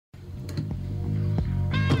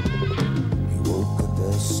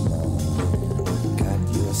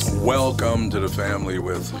Welcome to the family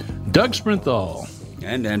with Doug Sprinthal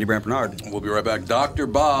and Andy Brant-Bernard. We'll be right back. Dr.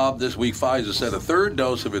 Bob, this week Pfizer said a third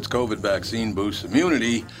dose of its COVID vaccine boosts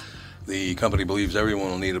immunity. The company believes everyone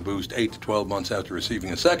will need a boost 8 to 12 months after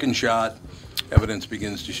receiving a second shot. Evidence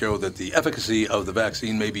begins to show that the efficacy of the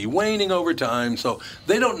vaccine may be waning over time, so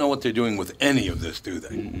they don't know what they're doing with any of this, do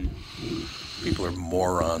they? Mm-hmm. People are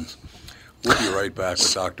morons. We'll be right back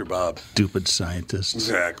with Dr. Bob. Stupid scientists.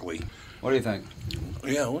 Exactly. What do you think?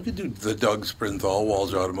 Yeah, we could do the Doug Sprinthal,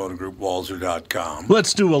 Walser Automotive Group, Walser.com.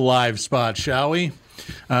 Let's do a live spot, shall we?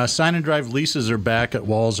 Sign and drive leases are back at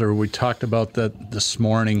Walser. We talked about that this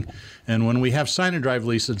morning. And when we have sign and drive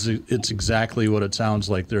leases, it's exactly what it sounds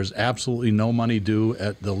like. There's absolutely no money due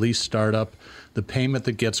at the lease startup. The payment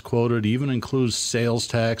that gets quoted even includes sales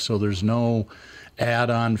tax, so there's no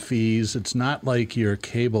add-on fees. It's not like your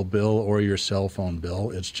cable bill or your cell phone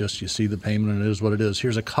bill. It's just you see the payment and it is what it is.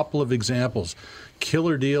 Here's a couple of examples.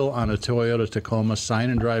 Killer deal on a Toyota Tacoma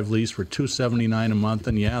sign and drive lease for $279 a month,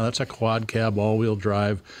 and yeah, that's a quad cab all-wheel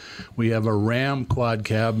drive. We have a Ram quad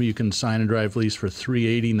cab you can sign and drive lease for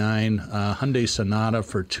 $389, Hyundai Sonata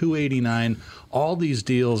for $289. All these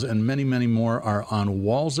deals and many, many more are on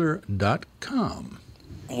Walser.com.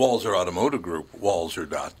 Walser Automotive Group,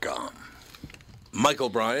 Walser.com. Michael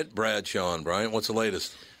Bryant, Bradshaw and Bryant, what's the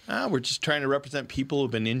latest? We're just trying to represent people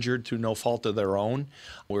who've been injured through no fault of their own.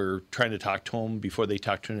 We're trying to talk to them before they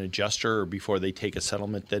talk to an adjuster or before they take a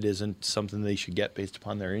settlement that isn't something they should get based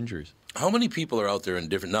upon their injuries. How many people are out there in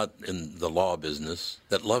different, not in the law business,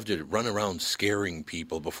 that love to run around scaring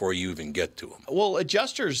people before you even get to them? Well,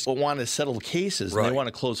 adjusters want to settle cases and Right. they want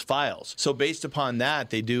to close files. So based upon that,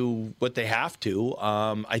 they do what they have to.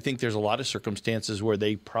 I think there's a lot of circumstances where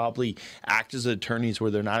they probably act as attorneys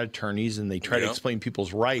where they're not attorneys and they try to explain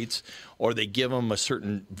people's rights, or they give them a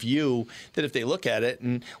certain view that if they look at it.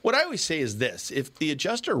 And what I always say is this: if the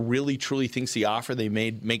adjuster really truly thinks the offer they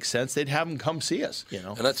made makes sense, they'd have them come see us.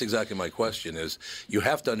 And that's exactly my question is you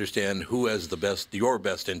have to understand who has your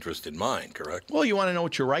best interest in mind, correct? Well, you want to know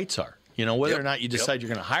what your rights are. Whether or not you decide you're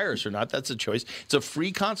going to hire us or not, that's a choice. It's a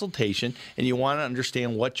free consultation, and you want to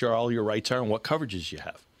understand what all your rights are and what coverages you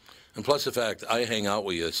have. And plus the fact I hang out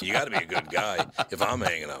with you, so you got to be a good guy if I'm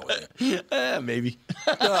hanging out with you. Maybe.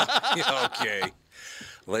 Okay.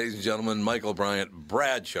 Ladies and gentlemen, Michael Bryant,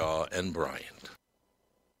 Bradshaw and Bryant.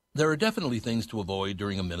 There are definitely things to avoid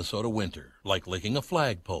during a Minnesota winter, like licking a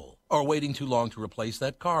flagpole or waiting too long to replace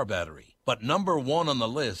that car battery. But number one on the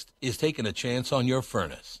list is taking a chance on your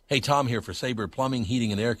furnace. Hey, Tom here for Sabre Plumbing,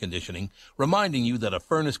 Heating, and Air Conditioning, reminding you that a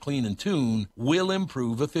furnace clean and tune will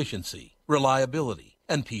improve efficiency, reliability,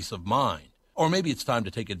 and peace of mind. Or maybe it's time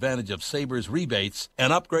to take advantage of Sabre's rebates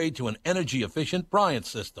and upgrade to an energy-efficient Bryant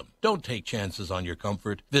system. Don't take chances on your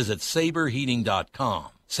comfort. Visit SaberHeating.com.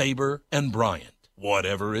 Sabre and Bryant,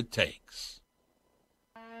 whatever it takes.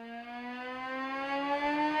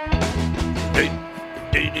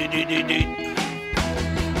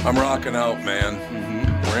 I'm rocking out, man.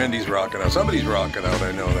 Randy's rocking out. Somebody's rocking out,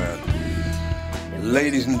 I know that.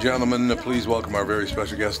 Ladies and gentlemen, please welcome our very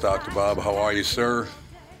special guest, Dr. Bob. How are you, sir?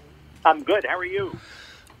 I'm good. How are you?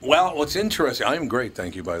 Well, what's interesting, I am great,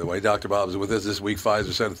 thank you, by the way. Dr. Bob is with us this week.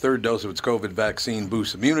 Pfizer said a third dose of its COVID vaccine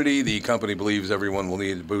boosts immunity. The company believes everyone will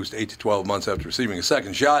need a boost 8 to 12 months after receiving a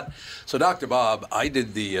second shot. So, Dr. Bob, I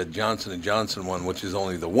did the Johnson & Johnson one, which is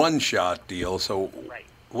only the one-shot deal. So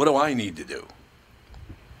What do I need to do?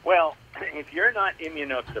 Well, if you're not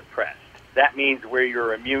immunosuppressed, that means where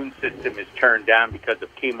your immune system is turned down because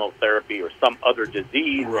of chemotherapy or some other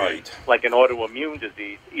disease, right, like an autoimmune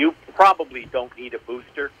disease, you probably don't need a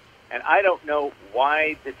booster. And I don't know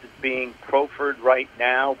why this is being proffered right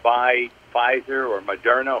now by Pfizer or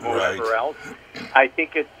Moderna or whoever else. I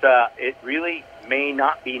think it really may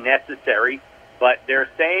not be necessary, but they're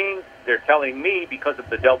telling me because of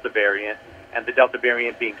the Delta variant and the Delta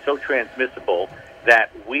variant being so transmissible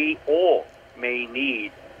that we all may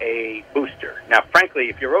need a booster. Now, frankly,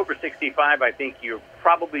 if you're over 65, I think you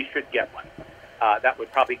probably should get one. That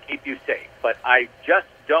would probably keep you safe. But I just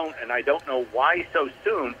don't, and I don't know why so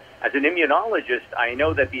soon. As an immunologist, I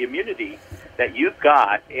know that the immunity that you've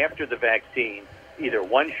got after the vaccine, either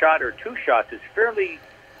one shot or two shots, is fairly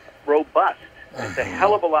robust. It's a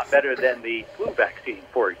hell of a lot better than the flu vaccine,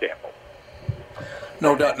 for example.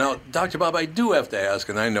 No doubt. Now, Dr. Bob, I do have to ask,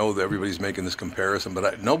 and I know that everybody's making this comparison,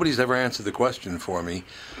 but nobody's ever answered the question for me.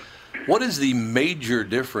 What is the major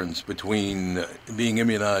difference between being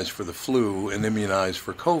immunized for the flu and immunized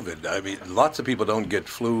for COVID? I mean, lots of people don't get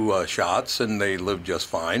flu shots, and they live just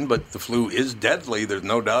fine, but the flu is deadly. There's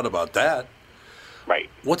no doubt about that. Right.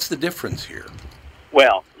 What's the difference here?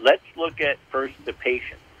 Well, let's look at first the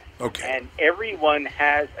patient. Okay. And everyone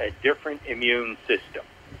has a different immune system.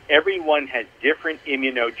 Everyone has different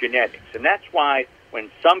immunogenetics. And that's why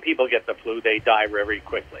when some people get the flu, they die very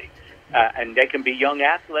quickly. And they can be young,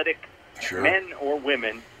 athletic men or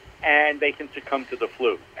women, and they can succumb to the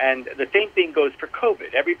flu. And the same thing goes for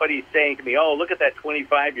COVID. Everybody's saying to me, "Oh, look at that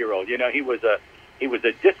 25-year-old. You know, he was a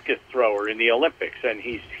discus thrower in the Olympics, and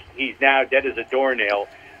he's now dead as a doornail,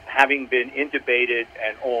 having been intubated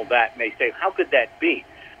and all that." And they say, "How could that be?"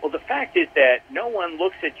 Well, the fact is that no one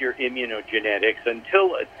looks at your immunogenetics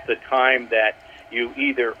until it's the time that you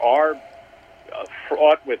either are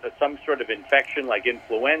fraught with some sort of infection like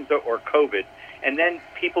influenza or COVID, and then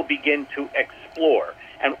people begin to explore.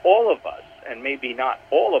 And all of us, and maybe not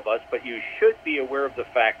all of us, but you should be aware of the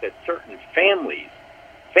fact that certain families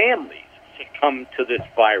succumb to this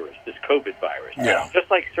virus, this COVID virus, just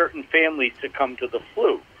like certain families succumb to the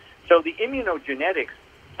flu. So the immunogenetics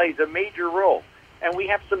plays a major role. And we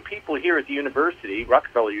have some people here at the university,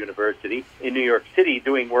 Rockefeller University in New York City,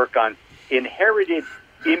 doing work on inherited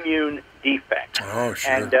immune defects. Oh,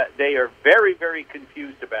 sure. And they are very, very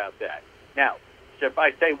confused about that. Now, so if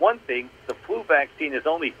I say one thing, the flu vaccine is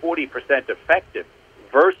only 40% effective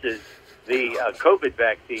versus the COVID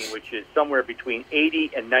vaccine, which is somewhere between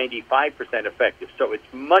 80 and 95% effective. So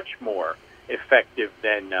it's much more effective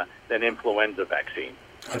than influenza vaccine.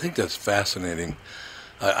 I think that's fascinating.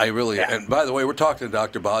 I really, and by the way, we're talking to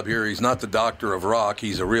Dr. Bob here. He's not the doctor of rock.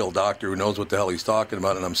 He's a real doctor who knows what the hell he's talking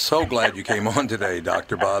about. And I'm so glad you came on today,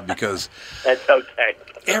 Dr. Bob, because that's okay.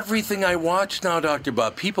 Everything I watch now, Dr.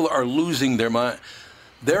 Bob, people are losing their mind.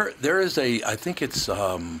 There is I think it's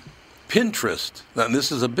Pinterest. Now,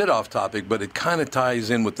 this is a bit off topic, but it kind of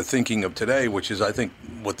ties in with the thinking of today, which is, I think,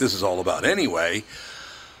 what this is all about anyway.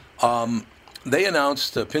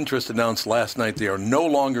 Pinterest announced last night they are no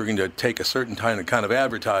longer going to take a certain kind of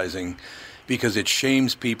advertising because it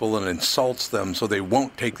shames people and insults them, so they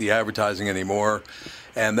won't take the advertising anymore.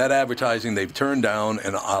 And that advertising they've turned down,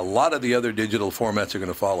 and a lot of the other digital formats are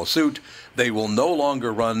going to follow suit. They will no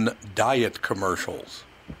longer run diet commercials.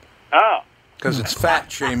 Oh. Because it's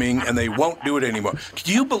fat shaming, and they won't do it anymore.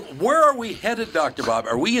 Where are we headed, Dr. Bob?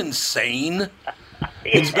 Are we insane?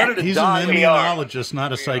 It's better to He's die. an immunologist,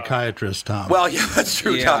 not a psychiatrist, Tom. Well, yeah, that's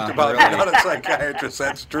true, Dr. Bob. Really. Not a psychiatrist,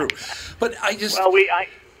 that's true. But I just... Well,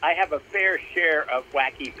 I have a fair share of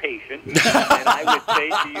wacky patients, and I would say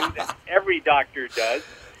to you that every doctor does.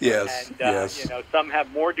 Yes, and, yes. Some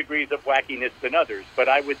have more degrees of wackiness than others, but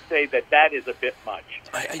I would say that is a bit much.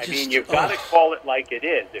 I mean, you've got to call it like it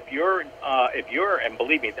is. If you're, and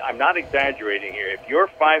believe me, I'm not exaggerating here, if you're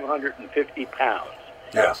 550 pounds,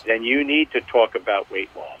 then you need to talk about weight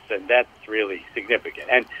loss, and that's really significant.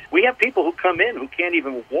 And we have people who come in who can't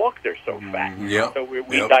even walk; they're so fat. So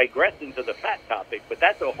we digress into the fat topic, but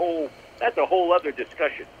that's a whole other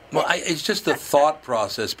discussion. Well, it's just the thought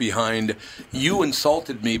process behind you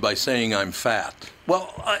insulted me by saying I'm fat.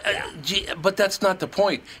 Well, but that's not the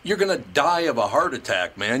point. You're going to die of a heart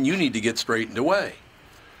attack, man. You need to get straightened away.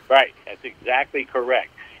 Right. That's exactly correct.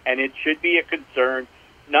 And it should be a concern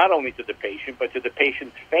not only to the patient, but to the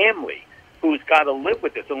patient's family, who's got to live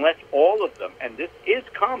with this, unless all of them, and this is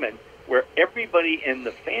common, where everybody in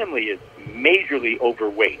the family is majorly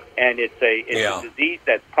overweight, and it's a disease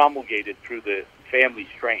that's promulgated through the family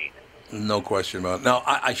strain. No question about it. Now,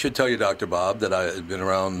 I should tell you, Dr. Bob, that I've been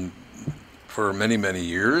around for many, many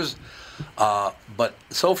years, but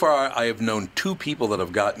so far I have known 2 people that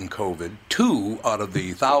have gotten COVID. 2 out of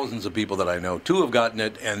the thousands of people that I know, 2 have gotten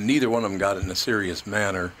it, and neither one of them got it in a serious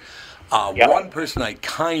manner. One person I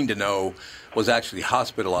kind of know was actually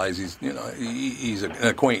hospitalized. He's an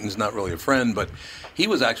acquaintance, not really a friend, but he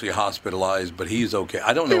was actually hospitalized, but he's okay.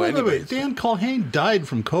 I don't know anybody. Wait. Dan Culhane died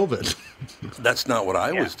from COVID. That's not what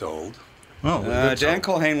I was told. Oh, Dan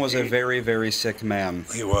Culhane was a very, very sick man.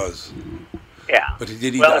 He was. Yeah. But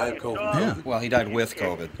did he die of COVID? Yeah. Well, he died with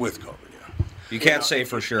COVID. With COVID, yeah. You can't say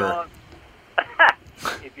for sure.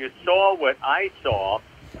 If you saw what I saw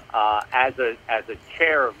as a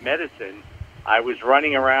chair of medicine, I was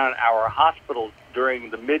running around our hospital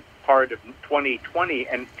during the mid part of 2020,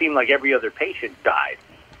 and it seemed like every other patient died.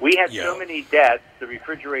 We had so many deaths, the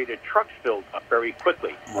refrigerated trucks filled up very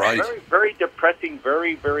quickly. Right. Very, very depressing,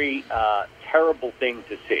 very, very terrible thing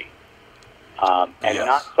to see. And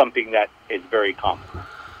not something that is very common.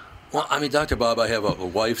 Well, I mean, Dr. Bob, I have a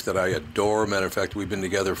wife that I adore. Matter of fact, we've been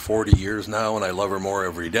together 40 years now, and I love her more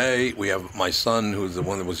every day. We have my son, who's the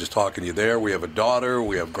one that was just talking to you there. We have a daughter.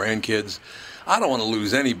 We have grandkids. I don't want to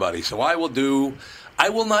lose anybody, so I will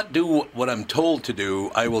not do what I'm told to do.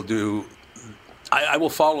 I will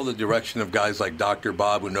follow the direction of guys like Dr.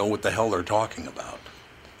 Bob who know what the hell they're talking about.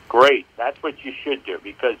 Great. That's what you should do,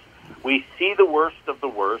 because We see the worst of the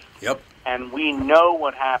worst. Yep. And we know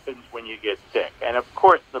what happens when you get sick. And, of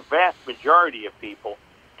course, the vast majority of people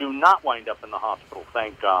do not wind up in the hospital,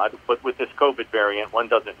 thank God. But with this COVID variant, one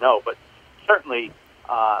doesn't know. But certainly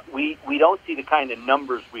we don't see the kind of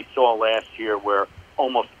numbers we saw last year where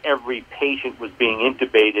almost every patient was being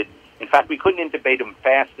intubated. In fact, we couldn't intubate them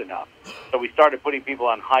fast enough. So we started putting people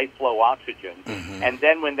on high-flow oxygen. Mm-hmm. And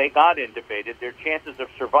then when they got intubated, their chances of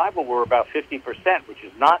survival were about 50%, which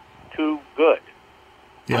is not too good.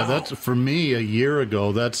 Yeah, that's for me a year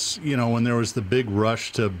ago. That's, when there was the big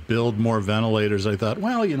rush to build more ventilators, I thought,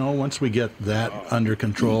 well, once we get that under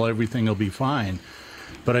control, everything will be fine.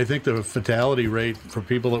 But I think the fatality rate for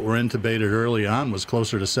people that were intubated early on was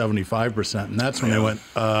closer to 75%. And that's when I went,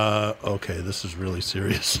 okay, this is really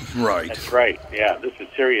serious. Right. That's right. Yeah, this is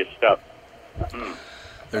serious stuff. Mm.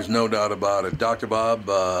 There's no doubt about it. Dr. Bob,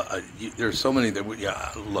 there's so many that,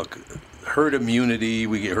 look, herd immunity,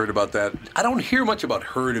 we heard about that. I don't hear much about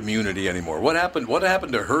herd immunity anymore. What happened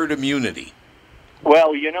to herd immunity?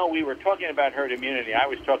 Well, we were talking about herd immunity. I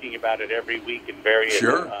was talking about it every week in various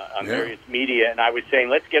various media, and I was saying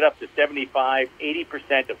let's get up to 75,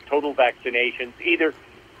 80% of total vaccinations. Either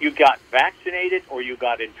you got vaccinated or you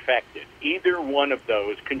got infected. Either one of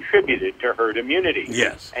those contributed to herd immunity.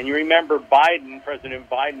 Yes. And you remember President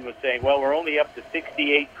Biden was saying, well, we're only up to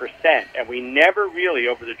 68%, and we never really,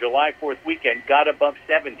 over the July 4th weekend, got above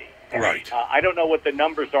 70. Right. I don't know what the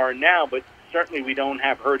numbers are now, but certainly we don't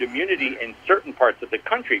have herd immunity in certain parts of the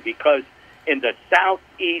country because in the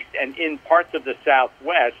southeast and in parts of the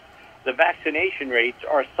southwest, the vaccination rates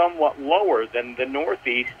are somewhat lower than the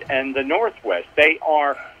northeast and the northwest. They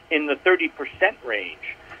are in the 30%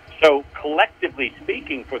 range. So collectively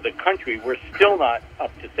speaking for the country, we're still not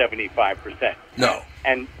up to 75%. No.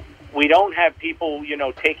 And we don't have people,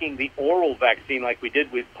 taking the oral vaccine like we did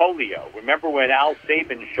with polio. Remember when Al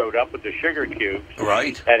Sabin showed up with the sugar cubes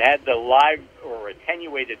right. that had the live or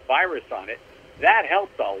attenuated virus on it? That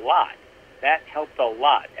helped a lot.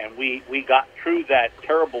 And we got through that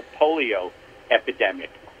terrible polio epidemic.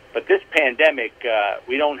 But this pandemic,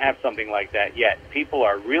 we don't have something like that yet. People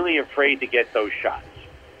are really afraid to get those shots.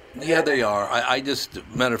 Yeah, they are.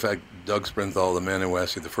 Matter of fact, Doug Sprinthal, the man who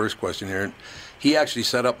asked you the first question here, he actually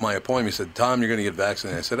set up my appointment. He said, Tom, you're going to get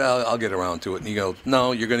vaccinated. I said, I'll get around to it. And he goes,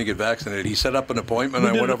 no, you're going to get vaccinated. He set up an appointment,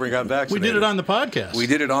 and I went over and got vaccinated. We did it on the podcast. We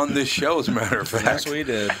did it on this show, as a matter of fact. Yes, we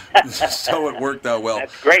did. So it worked out well.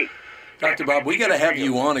 That's great. Dr. Bob, we got to have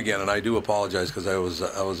you on again, and I do apologize because I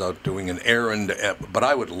was out doing an errand, but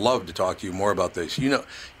I would love to talk to you more about this.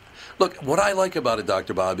 Look, what I like about it,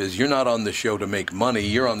 Dr. Bob, is you're not on the show to make money.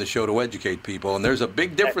 You're on the show to educate people, and there's a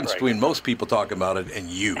big difference between most people talking about it and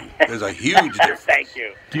you. There's a huge difference. Thank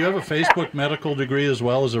you. Do you have a Facebook medical degree as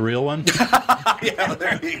well as a real one?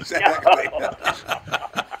 Yeah, exactly.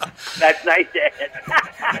 That's nice, Ed.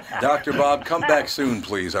 Dr. Bob, come back soon,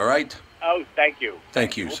 please, all right? Oh, thank you.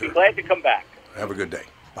 Thank you, sir. We'll be glad to come back. Have a good day.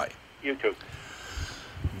 Bye. You too.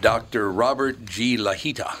 Dr. Robert G.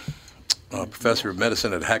 Lahita, professor of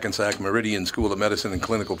medicine at Hackensack Meridian School of Medicine and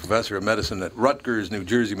clinical professor of medicine at Rutgers, New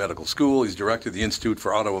Jersey Medical School. He's director of the Institute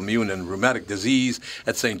for Autoimmune and Rheumatic Disease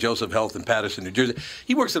at St. Joseph Health in Patterson, New Jersey.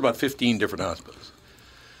 He works at about 15 different hospitals.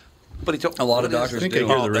 But he told a lot of doctors do. I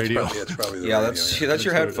hear the radio. That's probably the yeah, radio. that's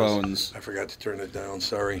your headphones. I forgot to turn it down.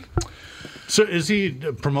 Sorry. So is he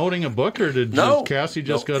promoting a book, or did Cassie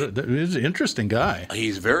just go to... He's an interesting guy.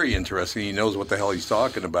 He's very interesting. He knows what the hell he's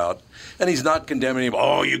talking about. And he's not condemning him,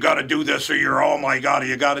 oh, you got to do this, or you're, oh, my God,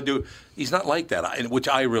 you got to do... He's not like that, which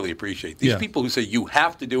I really appreciate. These people who say you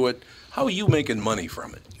have to do it, how are you making money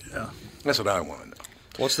from it? Yeah. That's what I want to know.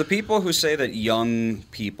 Well, it's the people who say that young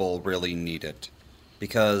people really need it.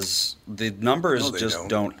 Because the numbers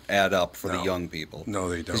don't add up for the young people. No,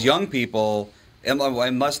 they don't. Because young people...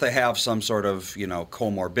 unless they have some sort of,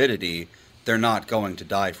 comorbidity, they're not going to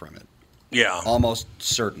die from it. Yeah. Almost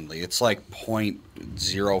certainly. It's like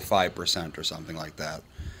 0.05% or something like that.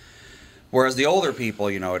 Whereas the older people,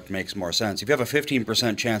 it makes more sense. If you have a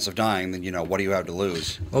 15% chance of dying, then, what do you have to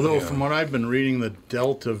lose? Although from what I've been reading, the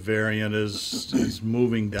Delta variant is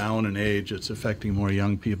moving down in age. It's affecting more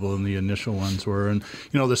young people than the initial ones were. And,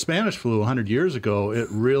 the Spanish flu 100 years ago, it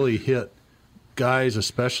really hit guys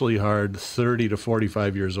especially hard, 30 to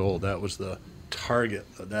 45 years old. That was the target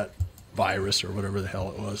of that virus or whatever the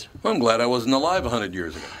hell it was. Well, I'm glad I wasn't alive 100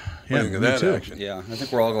 years ago. Yeah, me too. Action. Yeah, I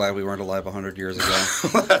think we're all glad we weren't alive 100 years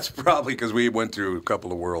ago. That's probably because we went through a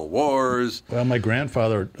couple of world wars. Well, my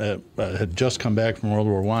grandfather had just come back from World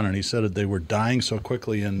War I, and he said that they were dying so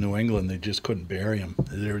quickly in New England they just couldn't bury them.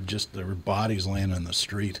 There were bodies laying in the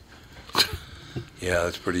street. Yeah,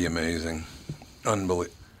 that's pretty amazing.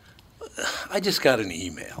 Unbelievable. I just got an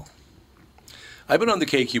email. I've been on the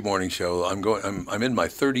KQ Morning Show. I'm in my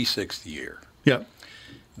 36th year. Yeah.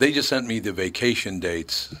 They just sent me the vacation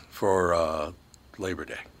dates for Labor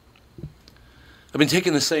Day. I've been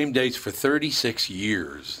taking the same dates for 36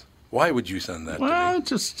 years. Why would you send that to me? Well,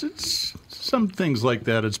 it's some things like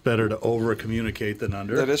that. It's better to over-communicate than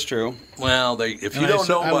under. That is true. Well, if you don't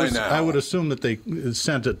know by now. I would assume that they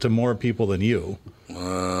sent it to more people than you.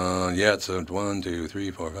 Yeah, it's 1, 2,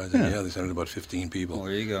 3, 4, 5, 6. Yeah, they sent it to about 15 people. Well,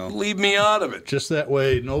 there you go. Leave me out of it. Just that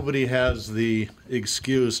way, nobody has the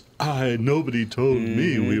excuse, nobody told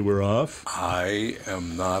me we were off. I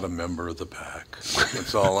am not a member of the pack.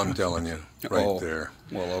 That's all I'm telling you there.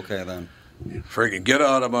 Well, okay then. Freaking get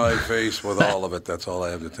out of my face with all of it. That's all I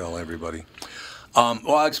have to tell everybody. Well,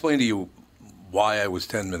 I'll explain to you why I was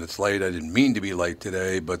 10 minutes late. I didn't mean to be late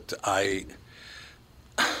today, but the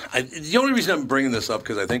only reason I'm bringing this up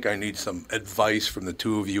because I think I need some advice from the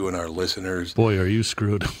two of you and our listeners. Boy, are you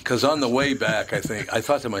screwed. Because on the way back, I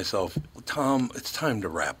thought to myself, Tom, it's time to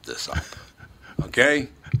wrap this up. Okay?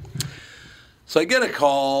 So I get a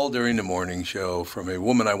call during the morning show from a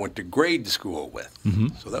woman I went to grade school with.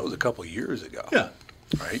 Mm-hmm. So that was a couple of years ago. Yeah.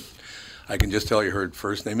 Right? I can just tell you her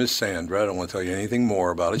first name is Sandra. I don't want to tell you anything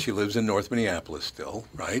more about it. She lives in North Minneapolis still,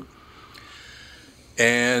 right?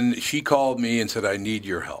 And she called me and said, I need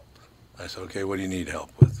your help. I said, okay, what do you need help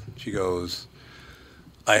with? She goes,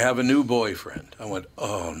 I have a new boyfriend. I went,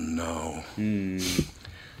 oh, no.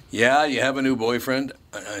 Yeah, you have a new boyfriend?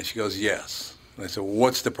 She goes, yes. And I said, well,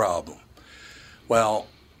 what's the problem? Well,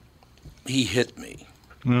 he hit me.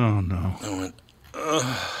 Oh, no. I went,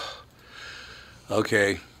 ugh.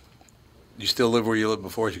 Okay. You still live where you lived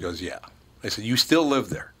before? She goes, yeah. I said, you still live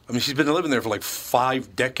there? I mean, she's been living there for like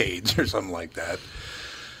 5 decades or something like that.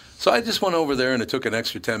 So I just went over there and it took an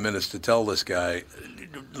extra 10 minutes to tell this guy,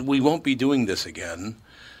 we won't be doing this again.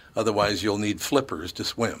 Otherwise, you'll need flippers to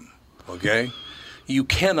swim, okay? You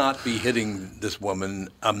cannot be hitting this woman.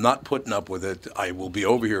 I'm not putting up with it. I will be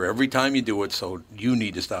over here every time you do it, so you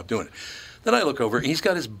need to stop doing it. Then I look over, and he's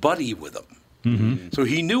got his buddy with him. Mm-hmm. So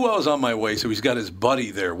he knew I was on my way, so he's got his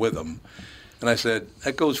buddy there with him. And I said,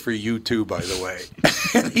 that goes for you too, by the way.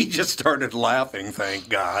 And he just started laughing, thank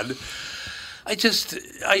God.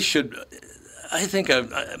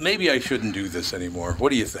 Maybe I shouldn't do this anymore.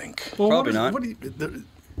 What do you think? Well, Probably not.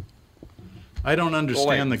 I don't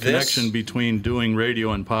understand the connection between doing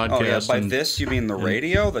radio and podcast. Oh, yeah, by this you mean the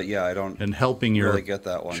radio? I don't and helping your really get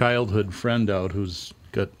that one. Childhood friend out who's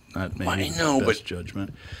got not maybe best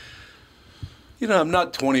judgment. You know, I'm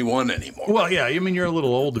not 21 anymore. Well, yeah, I mean, you're a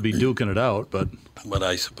little old to be duking it out, but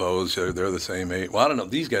I suppose they're the same age. Well, I don't know.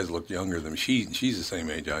 These guys look younger than me. She's the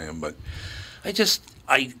same age I am, but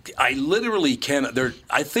I literally can't.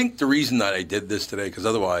 I think the reason that I did this today, because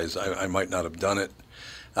otherwise I might not have done it.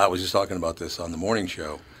 I was just talking about this on the morning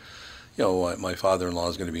show. You know, my father-in-law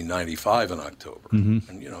is going to be 95 in October. Mm-hmm.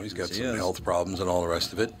 And, you know, he's got some health problems and all the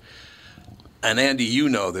rest of it. And, Andy, you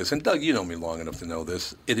know this. And, Doug, you know me long enough to know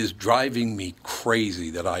this. It is driving me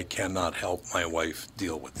crazy that I cannot help my wife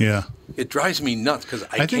deal with this. Yeah. It drives me nuts because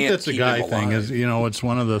I think that's a guy thing. Is, you know, it's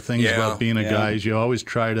one of the things about being a guy is you always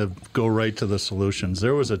try to go right to the solutions.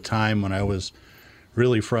 There was a time when I was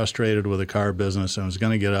really frustrated with the car business and I was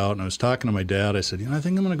going to get out, and I was talking to my dad. I said, you know, I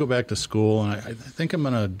think I'm going to go back to school, and I think I'm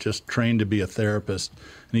going to just train to be a therapist.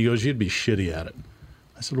 And he goes, you'd be shitty at it.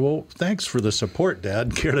 I said, well, thanks for the support,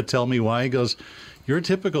 Dad. Care to tell me why? He goes, you're a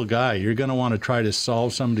typical guy. You're going to want to try to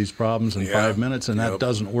solve somebody's problems in 5 minutes, and that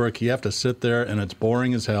doesn't work. You have to sit there, and it's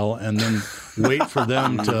boring as hell, and then wait for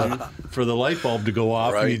them for the light bulb to go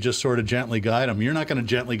off, and you just sort of gently guide them. You're not going to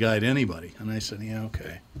gently guide anybody. And I said, yeah,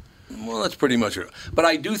 okay. Well, that's pretty much it. But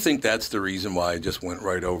I do think that's the reason why I just went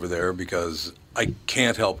right over there, because I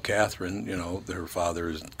can't help Catherine. You know, her father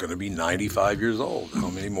is going to be 95 years old. How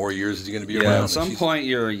many more years is he going to be around? At some point,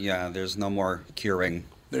 there's no more curing.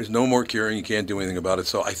 There's no more curing. You can't do anything about it.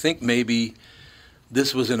 So I think maybe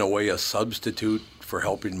this was, in a way, a substitute for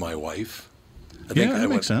helping my wife. That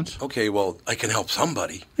makes sense. Okay, well, I can help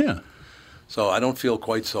somebody. Yeah. So I don't feel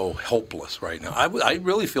quite so helpless right now. I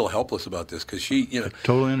really feel helpless about this because she, you know, I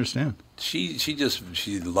totally understand. She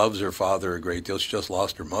loves her father a great deal. She just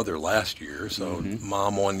lost her mother last year, so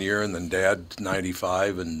mom 1 year and then dad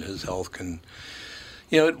 95, and his health can,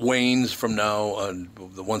 you know, it wanes from now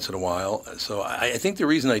once in a while. So I think the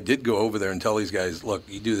reason I did go over there and tell these guys, look,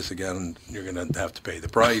 you do this again, you're going to have to pay the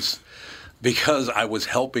price, because I was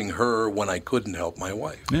helping her when I couldn't help my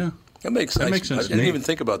wife. Yeah. That makes sense. I didn't even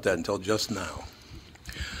think about that until just now.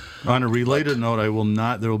 On a related note,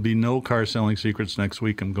 there will be no car selling secrets next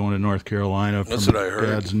week. I'm going to North Carolina for what I heard.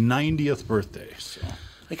 Dad's 90th birthday. So.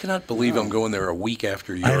 I cannot believe I'm going there a week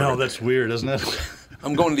after you. I know, that's weird, isn't it?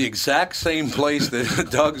 I'm going to the exact same place that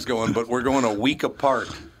Doug's going, but we're going a week apart.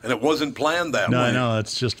 And it wasn't planned that way. No, I know.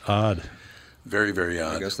 It's just odd. Very, very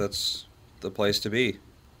odd. I guess that's the place to be.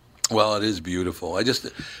 Well, it is beautiful.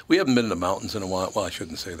 We haven't been in the mountains in a while. Well, I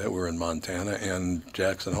shouldn't say that. We're in Montana and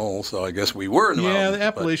Jackson Hole, so I guess we were in the mountains. Yeah, the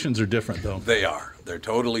Appalachians are different, though. They are. They're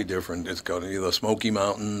totally different. It's going to be the Smoky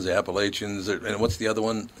Mountains, the Appalachians, and what's the other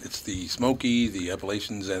one? It's the Smoky, the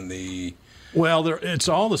Appalachians, and the... Well, it's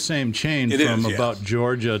all the same chain about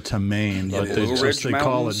Georgia to Maine, but they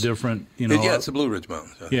call it different. Yeah, it's the Blue Ridge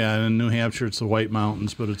Mountains. Yeah, and in New Hampshire it's the White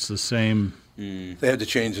Mountains, but it's the same. They had to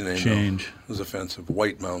change the name. It was offensive.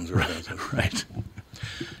 White Mountains are offensive. Right.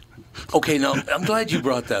 Okay, now I'm glad you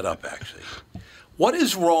brought that up. Actually, what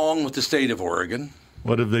is wrong with the state of Oregon?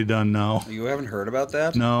 What have they done now? You haven't heard about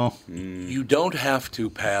that? No. You don't have to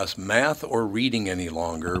pass math or reading any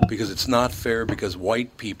longer because it's not fair because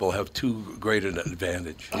white people have too great an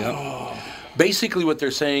advantage. Yep. Basically what they're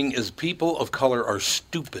saying is people of color are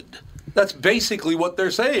stupid. That's basically what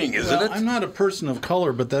they're saying, isn't it? I'm not a person of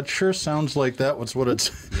color, but that sure sounds like that was what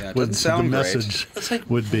it doesn't sound the message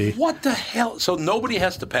would be. What the hell? So nobody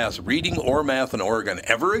has to pass reading or math in Oregon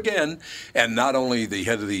ever again, and not only the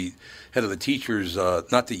head of the teachers,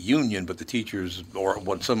 not the union, but the teachers or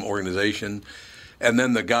some organization, and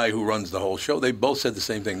then the guy who runs the whole show, they both said the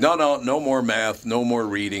same thing. No more math, no more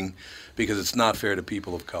reading, because it's not fair to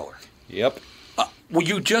people of color. Yep. Well,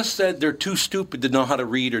 you just said they're too stupid to know how to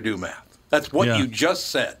read or do math. That's what you just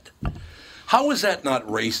said. How is that not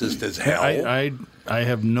racist as hell? I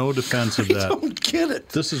have no defense of that. I don't get it.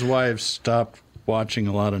 This is why I've stopped watching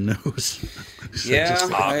a lot of news.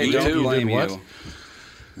 I don't blame you.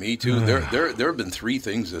 Me too. There have been 3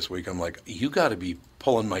 things this week. I'm like, you got to be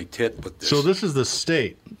pulling my tit with this. So this is the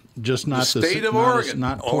state, just not the state of Oregon.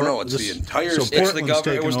 No, it's the entire state.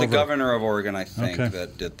 It was the over. governor of Oregon, I think,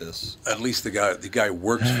 that did this. At least the guy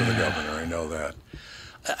works for the governor. I know that.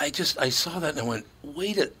 I saw that and I went,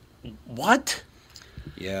 what?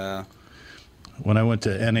 Yeah. When I went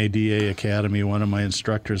to NADA Academy, one of my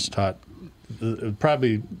instructors taught.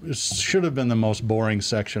 Probably should have been the most boring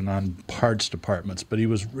section on parts departments, but he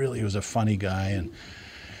was a funny guy and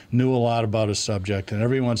knew a lot about his subject. And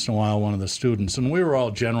every once in a while, one of the students, and we were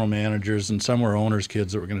all general managers, and some were owners'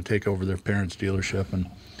 kids that were going to take over their parents' dealership, and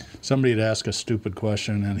somebody would ask a stupid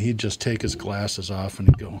question, and he'd just take his glasses off and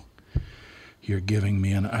he'd go, "You're giving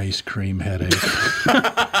me an ice cream headache."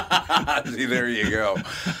 See, there you go.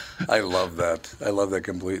 I love that. I love that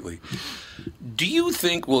completely. Do you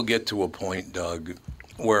think we'll get to a point, Doug,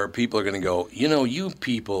 where people are going to go, you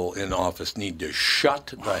people in office need to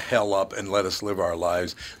shut the hell up and let us live our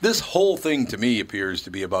lives? This whole thing to me appears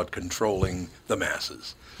to be about controlling the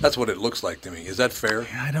masses. That's what it looks like to me. Is that fair?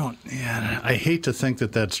 I hate to think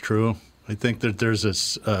that that's true. I think that there's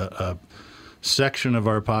a section of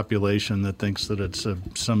our population that thinks that it's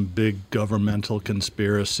some big governmental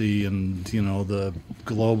conspiracy and, the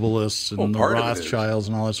globalists and the Rothschilds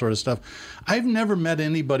and all that sort of stuff. I've never met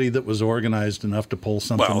anybody that was organized enough to pull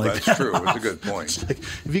something like that. Well, that's true. It's a good point. Like,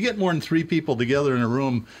 if you get more than 3 people together in a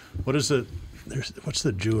room, what's the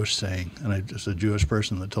Jewish saying? And it's a Jewish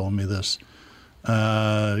person that told me this.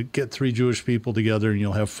 Get 3 Jewish people together and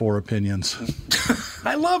you'll have 4 opinions.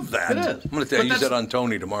 I love that. It is. I'm going to use that on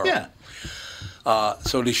Tony tomorrow. Yeah.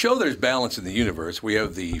 So to show there's balance in the universe, we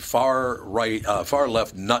have the far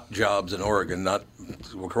left nut jobs in Oregon not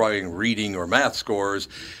requiring reading or math scores.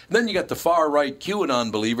 And then you got the far right QAnon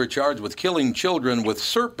believer charged with killing children with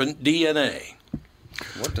serpent DNA.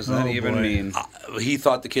 What does that even mean? He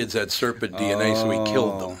thought the kids had serpent DNA, so he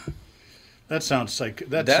killed them. That sounds I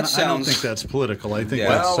don't think that's political. I think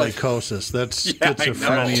that's psychosis. That's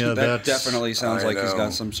schizophrenia. That definitely sounds like he's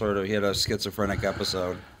got he had a schizophrenic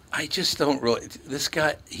episode. I just don't really. This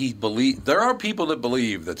guy, there are people that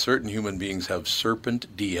believe that certain human beings have serpent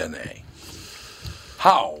DNA.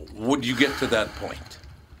 How would you get to that point?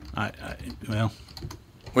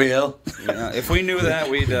 Well, if we knew that,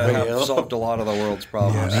 we'd have solved a lot of the world's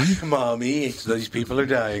problems. Yeah. Mommy, these people are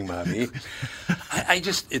dying, Mommy.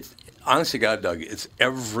 It's honest to God, Doug, it's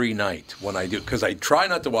every night when I do, because I try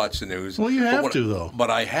not to watch the news. Well, you have to, though. But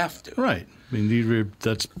I have to. Right. I mean,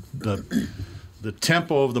 that's the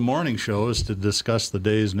tempo of the morning show is to discuss the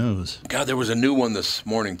day's news. God, there was a new one this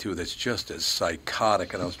morning, too, that's just as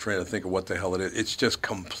psychotic, and I was trying to think of what the hell it is. It's just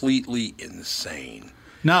completely insane.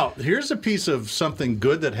 Now, here's a piece of something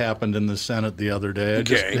good that happened in the Senate the other day.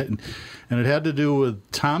 And it had to do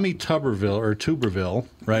with Tommy Tuberville,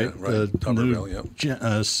 right? Yeah, right.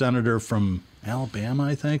 Tuberville, senator from Alabama,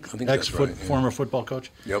 I think that's right, former football coach.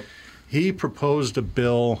 Yep. He proposed a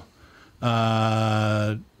bill.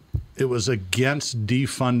 it was against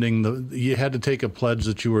defunding you had to take a pledge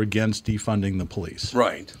that you were against defunding the police.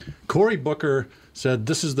 Right. Cory Booker said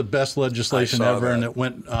this is the best legislation ever, and it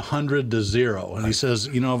went 100-0. And he says,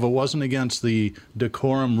 if it wasn't against the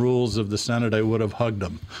decorum rules of the Senate, I would have hugged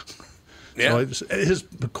him. Yeah. So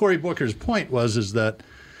Cory Booker's point is that,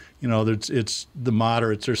 it's the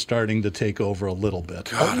moderates are starting to take over a little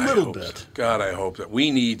bit. God, I hope that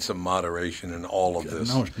we need some moderation in all of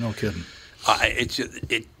this. No kidding.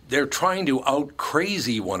 They're trying to out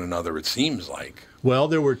crazy one another, it seems like. Well,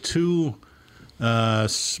 there were two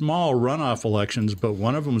small runoff elections, but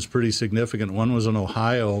one of them was pretty significant. One was in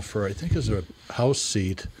Ohio for, I think it was a House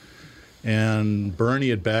seat, and Bernie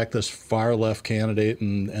had backed this far-left candidate,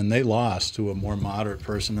 and they lost to a more moderate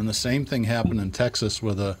person. And the same thing happened in Texas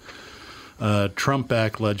with a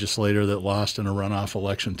Trump-backed legislator that lost in a runoff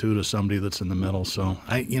election, too, to somebody that's in the middle. So,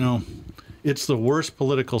 it's the worst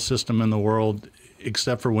political system in the world,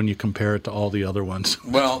 except for when you compare it to all the other ones.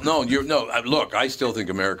 Well, look, I still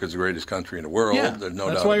think America's the greatest country in the world. Yeah, There's no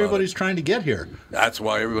that's doubt why about everybody's it. trying to get here. That's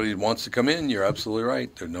why everybody wants to come in. You're absolutely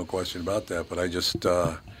right. There's no question about that. But I just,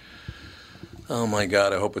 oh my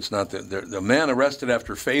God, I hope it's not the man arrested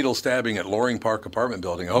after fatal stabbing at Loring Park apartment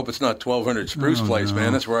building. I hope it's not 1200 Spruce Place,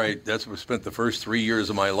 man. That's where I spent the first 3 years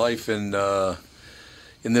of my life in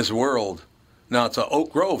this world. Now it's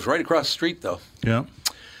Oak Grove's right across the street, though. Yeah.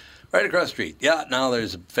 Right across the street. Yeah, now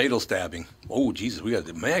there's a fatal stabbing. Oh, Jesus,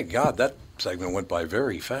 man, God, that segment went by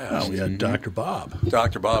very fast. Oh, we had Dr. Bob.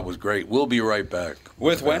 Dr. Bob was great. We'll be right back.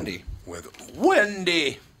 With Wendy. With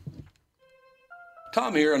Wendy.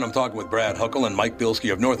 Tom here, and I'm talking with Brad Huckle and Mike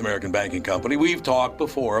Bilski of North American Banking Company. We've talked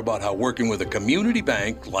before about how working with a community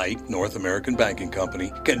bank like North American Banking Company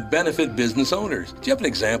can benefit business owners. Do you have an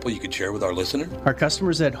example you could share with our listener? Our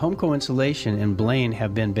customers at Homeco Insulation in Blaine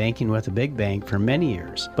have been banking with a big bank for many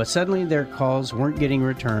years, but suddenly their calls weren't getting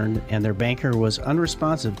returned and their banker was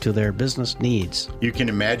unresponsive to their business needs. You can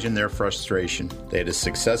imagine their frustration. They had a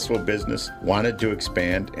successful business, wanted to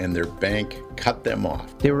expand, and their bank cut them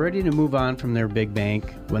off. They were ready to move on from their big bank.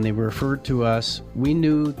 When they were referred to us, we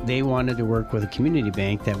knew they wanted to work with a community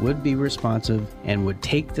bank that would be responsive and would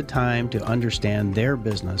take the time to understand their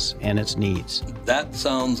business and its needs. That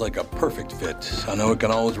sounds like a perfect fit. I know it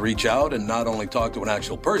can always reach out and not only talk to an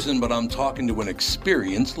actual person, but I'm talking to an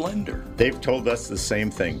experienced lender. They've told us the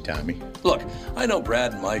same thing, Tommy. Look, I know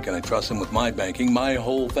Brad and Mike, and I trust them with my banking. My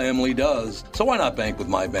whole family does. So why not bank with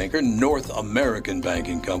my banker, North American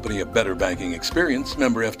Banking Company, a better banking experience,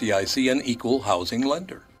 member FDIC, and equal housing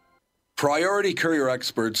lender. Priority Courier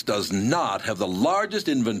Experts does not have the largest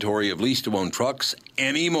inventory of lease-to-own trucks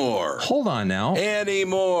anymore. Hold on now.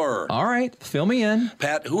 Anymore. All right, fill me in.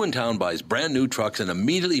 Pat, who in town buys brand new trucks and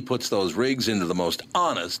immediately puts those rigs into the most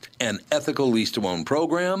honest and ethical lease-to-own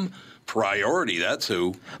program? Priority, that's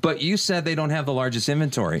who. But you said they don't have the largest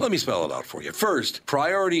inventory. Let me spell it out for you. First,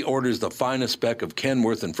 Priority orders the finest spec of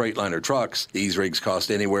Kenworth and Freightliner trucks. These rigs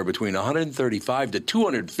cost anywhere between $135,000 to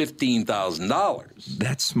 $215,000.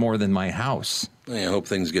 That's more than my house. I hope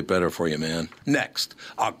things get better for you, man. Next,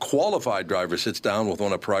 a qualified driver sits down with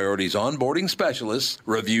one of Priority's onboarding specialists,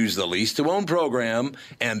 reviews the lease-to-own program,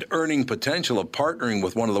 and earning potential of partnering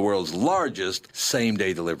with one of the world's largest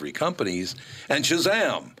same-day delivery companies, and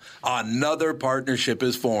shazam, another partnership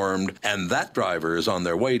is formed, and that driver is on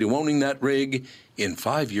their way to owning that rig in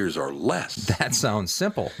 5 years or less. That sounds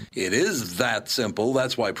simple. It is that simple.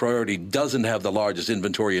 That's why Priority doesn't have the largest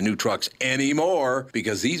inventory of new trucks anymore,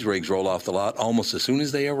 because these rigs roll off the lot almost as soon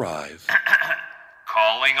as they arrive.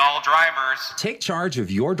 Calling all drivers. Take charge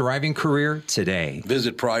of your driving career today.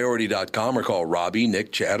 Visit Priority.com or call Robbie,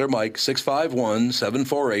 Nick, Chad, or Mike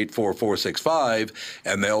 651-748-4465,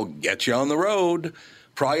 and they'll get you on the road.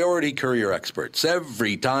 Priority Courier Experts.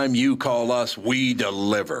 Every time you call us, we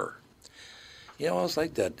deliver. You know, it's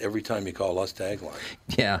like that every time you call us tagline.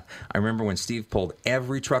 Yeah, I remember when Steve pulled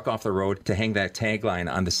every truck off the road to hang that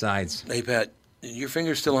tagline on the sides. Hey, Pat, your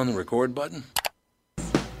finger's still on the record button?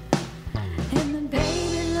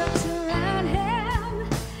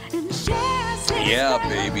 Yeah,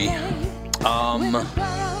 baby.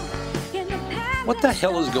 What the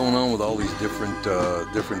hell is going on with all these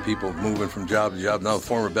different people moving from job to job? Now, the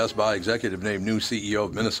former Best Buy executive named new CEO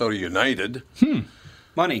of Minnesota United.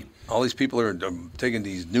 Money. All these people are taking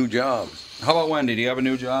these new jobs. How about Wendy? Do you have a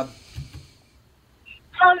new job?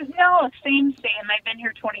 No, same. I've been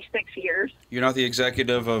here 26 years. You're not the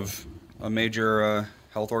executive of a major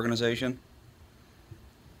health organization?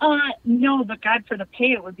 No, but God, for the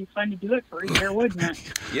pay, it would be fun to do it for a year, wouldn't it?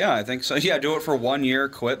 Yeah, I think so. Yeah, do it for 1 year,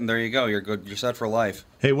 quit, and there you go. You're good. You're set for life.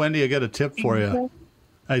 Hey, Wendy, I got a tip for you.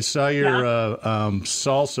 I saw your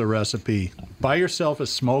salsa recipe. Buy yourself a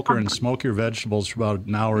smoker and smoke your vegetables for about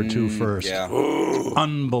an hour or two first. Yeah.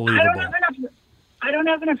 Unbelievable. I don't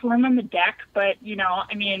have enough room on the deck, but,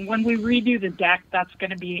 when we redo the deck, that's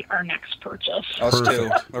going to be our next purchase. Us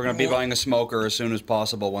too. We're going to be buying a smoker as soon as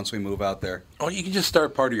possible once we move out there. Oh, you can just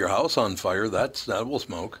start part of your house on fire. That will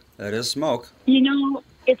smoke. That is smoke.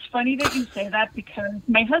 It's funny that you say that because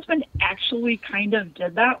my husband actually kind of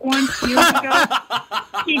did that once years ago.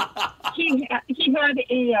 he had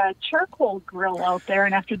a charcoal grill out there,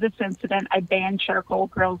 and after this incident, I banned charcoal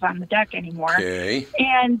grills on the deck anymore. Okay.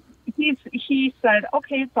 And he said,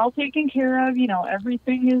 okay, it's all taken care of.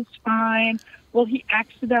 Everything is fine. Well, he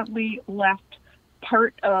accidentally left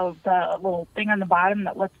part of the little thing on the bottom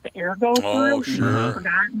that lets the air go through. Oh, sure. He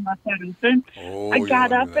forgot and left that open. Oh, I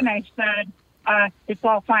got up and I said, it's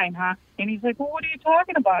all fine, huh? And he's like, well, what are you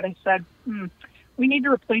talking about? I said, we need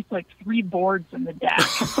to replace like 3 boards in the deck.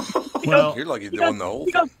 Well, you're lucky doing the whole thing.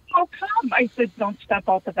 He goes, how come? I said, don't step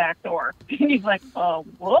out the back door. And he's like, oh,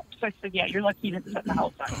 whoops. I said, yeah, you're lucky you didn't set the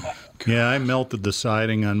house on fire. Yeah, I melted the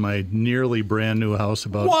siding on my nearly brand new house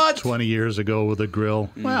about 20 years ago with a grill.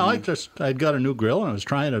 Mm-hmm. Well, I'd got a new grill and I was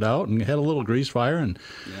trying it out and had a little grease fire and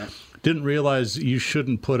didn't realize you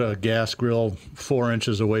shouldn't put a gas grill 4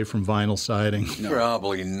 inches away from vinyl siding. No.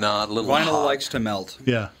 Probably not. Vinyl likes to melt.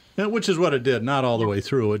 Yeah. Which is what it did. Not all the way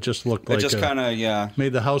through. It just looked like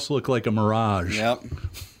made the house look like a mirage. Yep.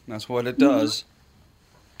 That's what it does.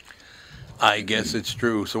 I guess it's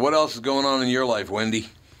true. So what else is going on in your life, Wendy?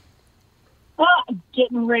 Well,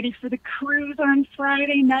 getting ready for the cruise on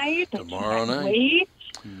Friday night. Tomorrow night. Wait.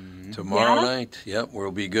 Tomorrow night. Yep,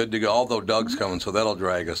 we'll be good to go. Although Doug's coming, so that'll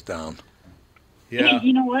drag us down. Yeah. Hey,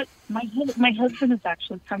 you know what? My husband is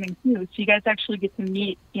actually coming too, so you guys actually get to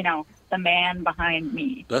meet, the man behind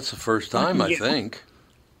me. That's the first time, I think.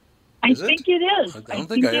 I think it is. I don't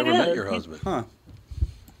think I ever met your husband. Huh.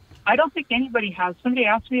 I don't think anybody has. Somebody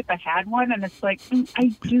asked me if I had one, and it's like,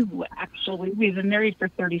 I do, actually. We've been married for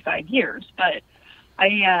 35 years, but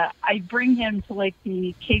I bring him to, like,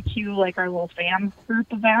 the KQ, like, our little fam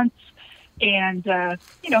group events, and,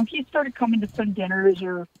 he started coming to some dinners,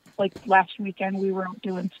 or, like, last weekend we were out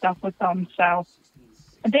doing stuff with them, so...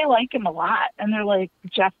 And they like him a lot. And they're like,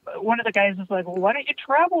 Jeff, one of the guys is like, well, why don't you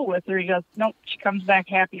travel with her? He goes, nope, she comes back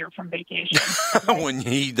happier from vacation. When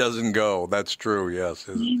he doesn't go. That's true, yes.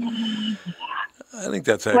 I think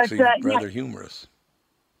that's actually rather humorous.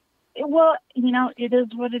 Well, it is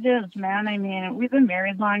what it is, man. I mean, we've been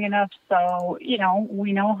married long enough, so,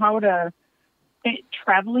 we know how to...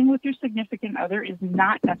 Traveling with your significant other is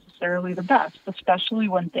not necessarily the best, especially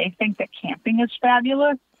when they think that camping is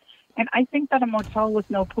fabulous. And I think that a motel with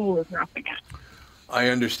no pool is roughing it. I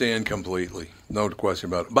understand completely. No question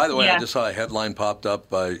about it. By the way, I just saw a headline popped up.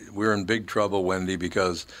 We're in big trouble, Wendy,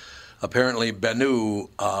 because apparently Bennu,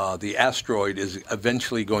 the asteroid, is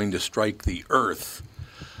eventually going to strike the Earth.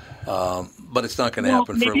 But it's not going to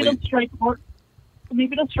happen for at least...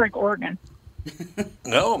 Maybe it'll strike Oregon.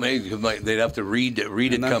 No, maybe they'd have to read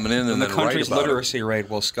it coming in and then write about it. The country's literacy rate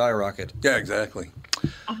will skyrocket. Yeah, exactly.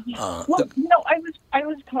 I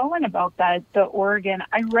was calling about that, the Oregon.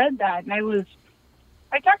 I read that, and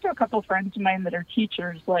I talked to a couple of friends of mine that are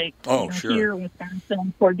teachers, like here in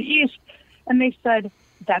Wisconsin, toward the east, and they said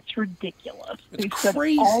that's ridiculous. It's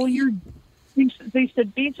crazy. They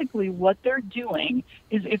said basically what they're doing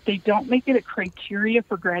is if they don't make it a criteria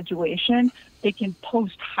for graduation, they can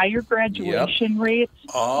post higher graduation rates,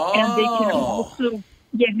 and they can also.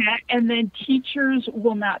 Yeah, and then teachers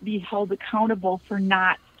will not be held accountable for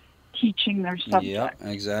not teaching their subject. Yeah,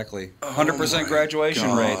 exactly. 100%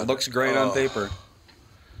 graduation rate. It looks great on paper.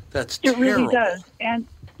 That's terrible. It really does. And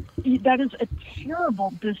that is a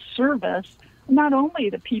terrible disservice, not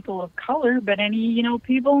only to people of color, but any,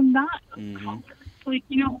 people not of color. Like,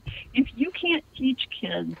 if you can't teach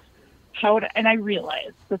kids how to, and I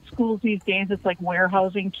realize that schools these days, it's like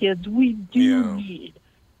warehousing kids. We do need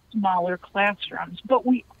smaller classrooms, but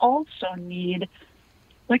we also need,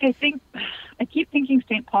 like, I keep thinking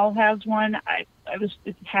St. Paul has one.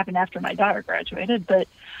 It happened after my daughter graduated, but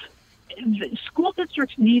the school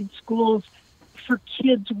districts need schools for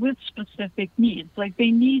kids with specific needs. Like,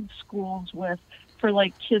 they need schools for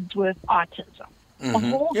like kids with autism, a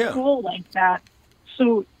whole school like that.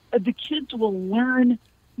 So the kids will learn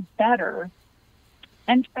better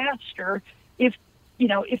and faster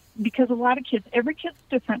because a lot of kids, every kid's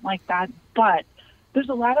different like that, but there's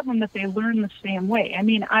a lot of them that they learn the same way. I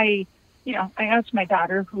mean, I asked my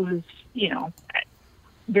daughter, who's,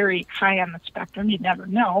 very high on the spectrum, you'd never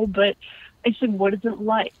know, but I said, what is it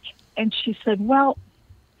like? And she said, well,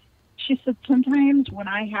 she said, sometimes when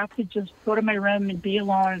I have to just go to my room and be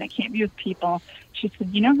alone and I can't be with people, she said,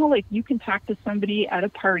 you know how, like, you can talk to somebody at a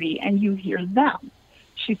party and you hear them?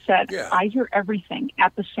 She said, I hear everything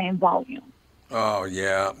at the same volume. Oh,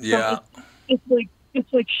 yeah, yeah. So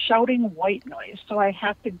it's like shouting white noise. So I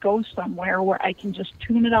have to go somewhere where I can just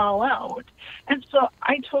tune it all out. And so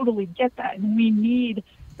I totally get that. And we need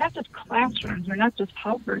not just classrooms or not just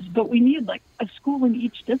helpers, but we need, like, a school in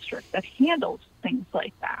each district that handles things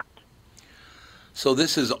like that. So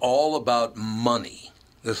this is all about money.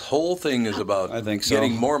 This whole thing is about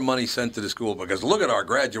getting more money sent to the school, because look at our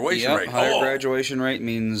graduation rate. Higher graduation rate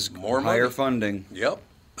means more higher money. Funding. Yep,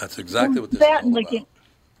 that's exactly what this is all about.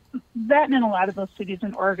 That and in a lot of those cities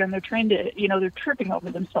in Oregon, they're trying to, they're tripping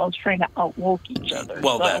over themselves trying to outwoke each other.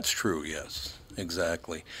 Well, that's true, yes,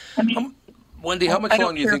 exactly. I mean, Wendy, how much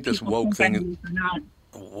long do you think this woke thing...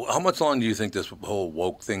 How much longer do you think this whole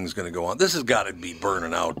woke thing is going to go on? This has got to be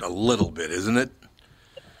burning out a little bit, isn't it?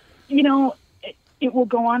 It will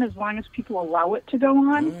go on as long as people allow it to go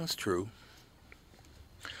on. That's true.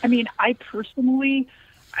 I mean, I personally,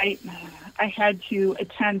 I had to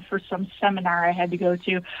attend for some seminar I had to go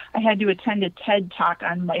to. I had to attend a TED Talk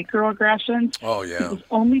on microaggressions. Oh, yeah. It was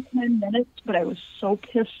only 10 minutes, but I was so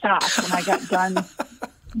pissed off when I got done.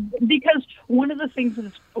 Because one of the things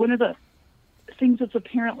that's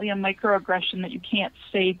apparently a microaggression that you can't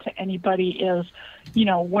say to anybody is,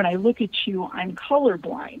 when I look at you, I'm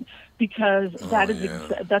colorblind, because that's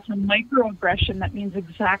a microaggression that means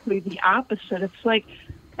exactly the opposite. It's like,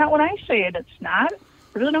 not when I say it, it's not.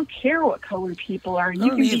 I really don't care what color people are. You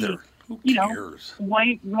can either. be,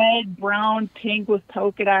 white, red, brown, pink with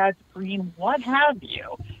polka dots, green, what have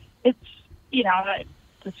you. It's, to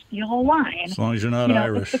steal a line. As long as you're not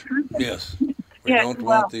Irish. Yes. We don't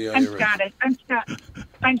want the Irish.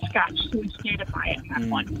 I'm Scotch, so we statify it on that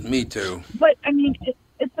one. Me too. But, I mean,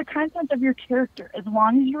 it's the content of your character. As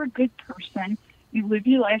long as you're a good person, you live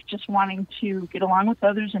your life just wanting to get along with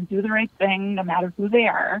others and do the right thing, no matter who they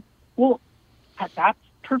are, well, that's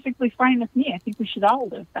perfectly fine with me. I think we should all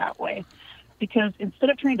live that way. Because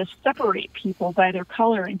instead of trying to separate people by their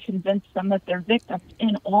color and convince them that they're victims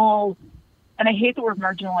in all... And I hate the word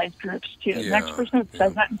marginalized groups, too. The next person that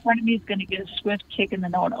says that in front of me is going to get a swift kick in the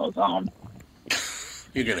no-no zone.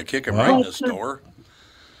 You're going to kick him right in the store?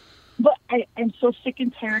 But I'm so sick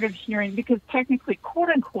and tired of hearing, because technically,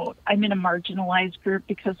 quote-unquote, I'm in a marginalized group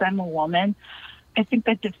because I'm a woman. I think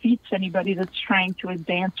that defeats anybody that's trying to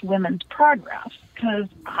advance women's progress, because,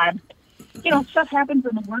 stuff happens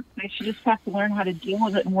in the workplace. You just have to learn how to deal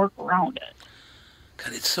with it and work around it.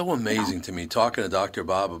 God, it's so amazing to me, talking to Dr.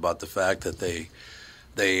 Bob about the fact that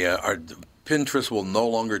Pinterest will no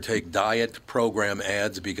longer take diet program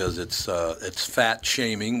ads because it's fat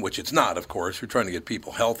shaming, which it's not, of course. We're trying to get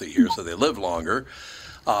people healthy here so they live longer.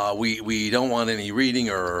 We don't want any reading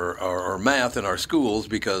or math in our schools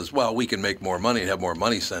because, well, we can make more money and have more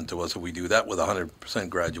money sent to us if we do that with a 100%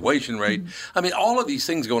 graduation rate. Mm-hmm. I mean, all of these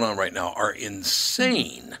things going on right now are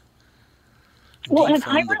insane. Well, and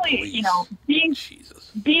I really,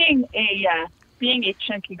 being a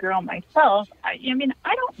chunky girl myself, I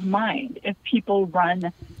don't mind if people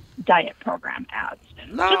run diet program ads.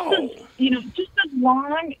 No. Just as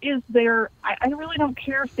long as I really don't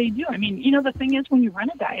care if they do. I mean, the thing is, when you run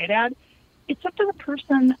a diet ad, it's up to the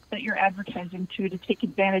person that you're advertising to take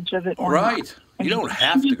advantage of it or not. Right. You don't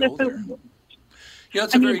have to go there. Yeah,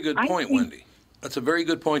 that's a very good point, Wendy. That's a very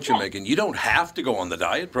good point you're making. You don't have to go on the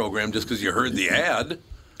diet program just because you heard the ad.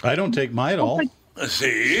 I don't take mine at all.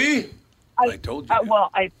 See? I told you. Well,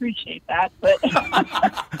 I appreciate that, but...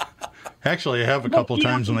 Actually, I have a couple of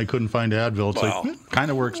times when I couldn't find Advil. It's it kind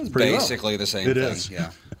of works pretty well. Basically the same thing. It is. Yeah.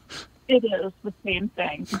 It is the same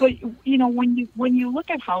thing. But, when you look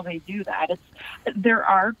at how they do that, there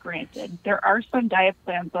are some diet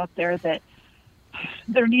plans out there that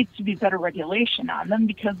there needs to be better regulation on them,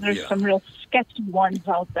 because there's some real sketchy ones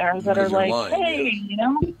out there that are like,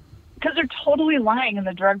 lying, because they're totally lying, and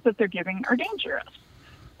the drugs that they're giving are dangerous.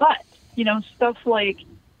 But, stuff like,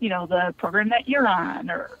 the program that you're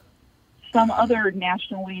on, or some other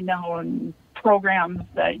nationally known programs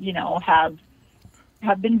that,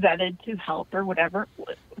 have been vetted to help or whatever.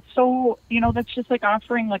 So, that's just like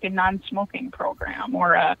offering like a non-smoking program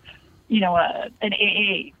or an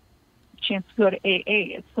AA chance to go to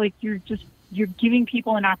AA. It's like you're giving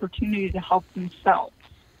people an opportunity to help themselves.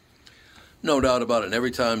 No doubt about it. And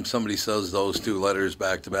every time somebody says those two letters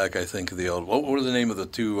back to back, I think of the old, what were the name of the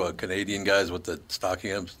two Canadian guys with the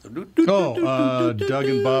stocking ups? Doug and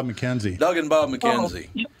Bob McKenzie. Doug and Bob McKenzie.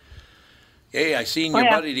 Oh. Hey, I seen your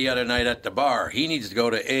buddy the other night at the bar. He needs to go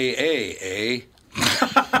to AA, eh?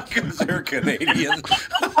 Because they're Canadian.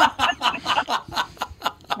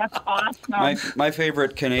 That's awesome. My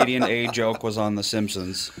favorite Canadian A joke was on The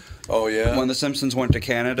Simpsons. Oh, yeah? When The Simpsons went to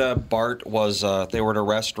Canada, Bart was, they were at a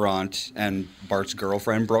restaurant, and Bart's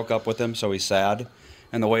girlfriend broke up with him, so he's sad.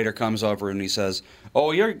 And the waiter comes over and he says,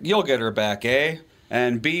 "Oh, you'll get her back, eh?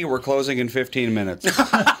 And B, we're closing in 15 minutes."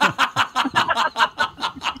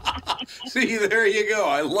 See, there you go.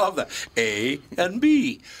 I love that. A and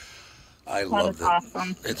B. I love that.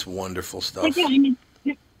 Awesome. It's wonderful stuff. But yeah, I mean,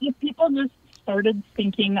 if people just started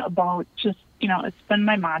thinking about just, it's been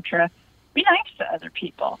my mantra, be nice to other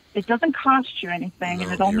people. It doesn't cost you anything, No,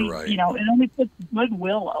 and it only, you're right. It only puts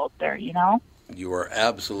goodwill out there, You are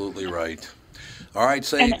absolutely right. All right,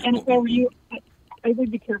 say. And if I were you, I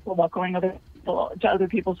would be careful about going to other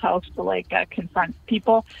people's house to confront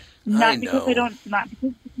people. Not because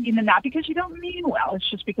you don't mean well. It's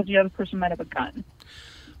just because the other person might have a gun.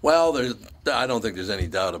 Well, I don't think there's any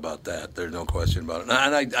doubt about that. There's no question about it.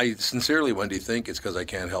 And I sincerely, Wendy, think it's because I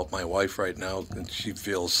can't help my wife right now, and she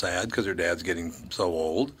feels sad because her dad's getting so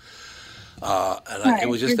old. It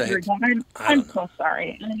was just I'm so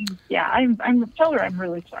sorry. I'm tell her I'm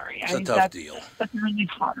really sorry. It's a tough deal. That's really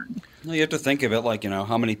hard. Well, you have to think of it like,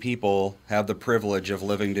 how many people have the privilege of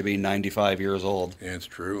living to be 95 years old? Yeah, it's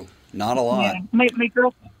true. Not a lot. Yeah.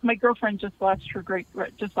 My girlfriend just lost her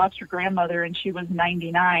grandmother, and she was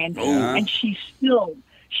 99, and she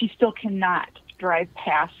still cannot drive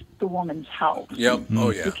past the woman's house. Yep. Oh,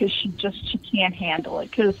 yeah. Because she can't handle it.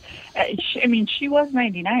 Because she was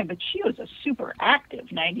 99, but she was a super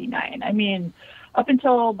active 99. I mean, up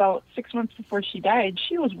until about 6 months before she died,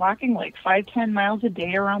 she was walking 5-10 miles a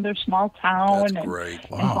day around their small town. That's great.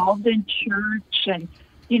 Wow. Involved in church, and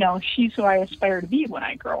she's who I aspire to be when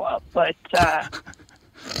I grow up. But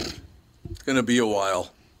it's going to be a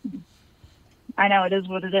while. I know, it is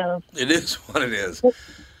what it is. It is what it is.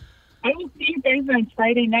 I will see you guys on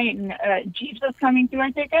Friday night, and Jeeves is coming through, I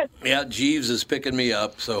take it? Yeah, Jeeves is picking me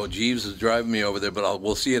up, so Jeeves is driving me over there. But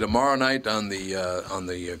we'll see you tomorrow night on the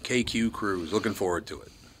KQ cruise. Looking forward to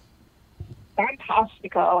it.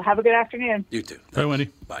 Fantastico. Have a good afternoon. You too. Bye, Wendy.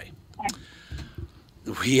 Bye.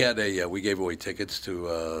 We gave away tickets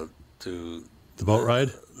to the boat ride.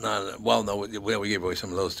 We gave away some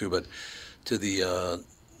of those too, but to the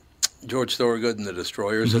George Thorogood and the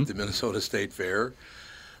Destroyers at the Minnesota State Fair.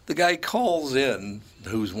 The guy calls in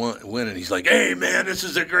who's winning. He's like, "Hey, man, this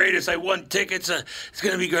is the greatest. I won tickets. It's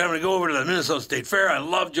going to be great. I'm going to go over to the Minnesota State Fair. I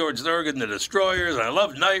love George Thorogood and the Destroyers. And I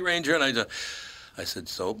love Night Ranger." And I said,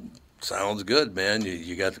 "So, sounds good, man.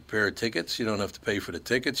 You got a pair of tickets. You don't have to pay for the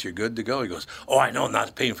tickets. You're good to go." He goes, "Oh, I know I'm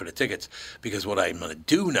not paying for the tickets because what I'm going to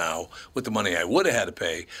do now with the money I would have had to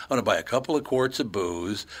pay, I'm going to buy a couple of quarts of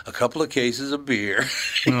booze, a couple of cases of beer."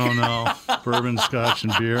 Oh, no. Bourbon, scotch,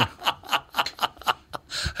 and beer.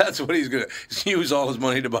 That's what he's going to use all his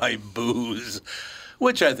money to buy booze,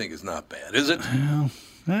 which I think is not bad, is it?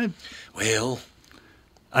 Well,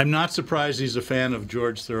 I'm not surprised he's a fan of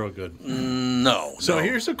George Thorogood. No. So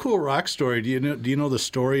here's a cool rock story. Do you know the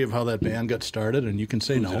story of how that band got started? And you can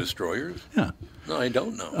say no. The Destroyers? Yeah. No, I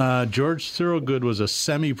don't know. George Thorogood was a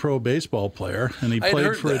semi-pro baseball player, and he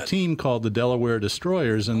played for a team called the Delaware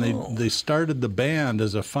Destroyers, and they started the band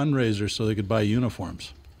as a fundraiser so they could buy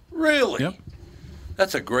uniforms. Really? Yep.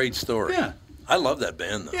 That's a great story. Yeah. I love that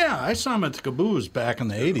band, though. Yeah, I saw them at the Caboose back in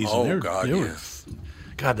the 80s. Oh, and God, they yeah. were,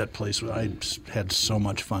 God, that place, I just had so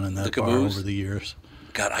much fun in that bar Caboose? over the years.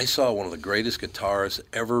 God, I saw one of the greatest guitarists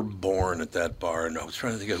ever born at that bar, and I was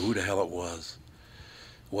trying to think of who the hell it was.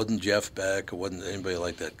 It wasn't Jeff Beck. It wasn't anybody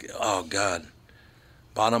like that. Oh, God.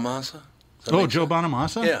 Bonamassa? Oh, Joe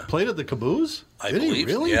Bonamassa? Yeah. Played at the Caboose? I Did believe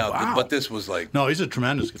he really? Yeah, Wow. but this was like... No, he's a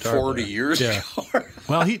tremendous guitar 40 player. years ago.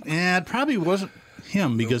 Well, it probably wasn't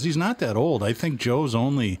him because he's not that old. I think Joe's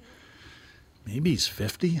only... Maybe he's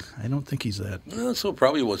 50. I don't think he's that. Well, so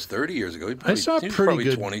probably was 30 years ago. I saw a pretty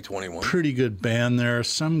good, 20, 21. Pretty good band there.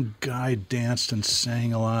 Some guy danced and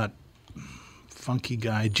sang a lot. Funky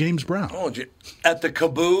guy, James Brown. Oh, at the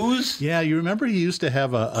Caboose? Yeah, you remember he used to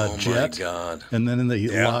have a jet? Oh, my God. And then the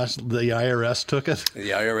IRS took it?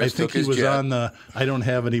 The IRS I think took his he was jet. on the I don't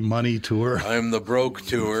have any money tour. I'm the broke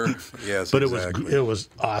tour. Yes, but exactly. it was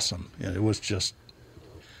awesome. Yeah, it was just...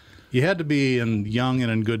 You had to be young and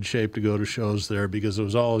in good shape to go to shows there because it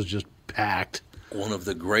was always just packed. One of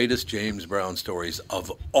the greatest James Brown stories of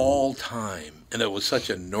all time. And it was such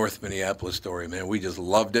a North Minneapolis story, man. We just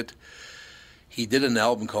loved it. He did an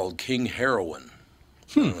album called King Heroin.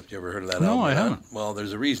 I don't know if you ever heard of that album. No, I haven't. Well,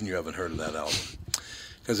 there's a reason you haven't heard of that album.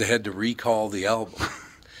 Because they had to recall the album.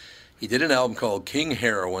 He did an album called King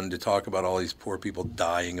Heroin to talk about all these poor people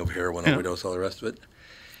dying of heroin overdose, all the rest of it.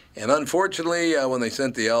 And unfortunately, when they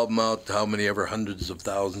sent the album out, how many ever hundreds of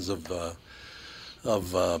thousands of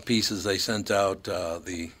of pieces they sent out.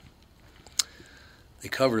 The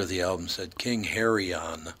cover of the album said King Harry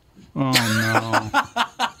on. Oh,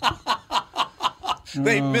 no.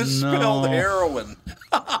 They misspelled heroin.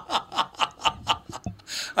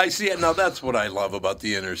 I see it. Now, that's what I love about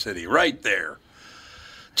the inner city. Right there.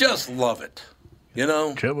 Just love it. You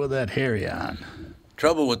know? Trouble with that Harry on.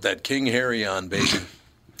 Trouble with that King Harry on, baby.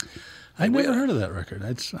 I've never heard of that record.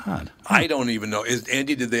 That's odd. I don't even know.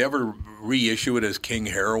 Andy, did they ever reissue it as King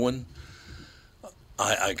Heroin?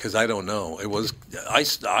 Because I don't know. It was. I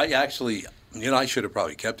actually, I should have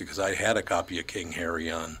probably kept it because I had a copy of King Harry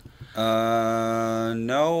on.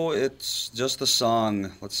 No, it's just the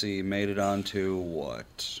song. Let's see, made it onto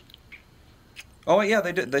what? Oh yeah,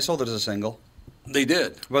 they did. They sold it as a single. They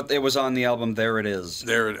did, but it was on the album There It Is.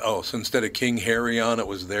 So instead of King Harry on, it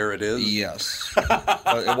was There It Is. Yes,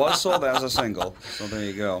 but it was sold as a single. So there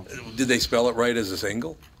you go. Did they spell it right as a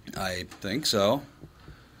single? I think so.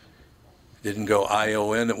 Didn't go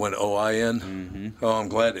I-O-N, it went O-I-N? Mm-hmm. Oh, I'm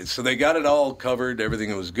glad. So they got it all covered.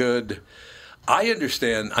 Everything was good. I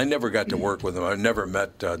understand. I never got to work with him. I never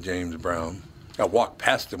met James Brown. I walked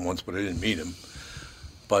past him once, but I didn't meet him.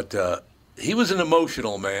 But he was an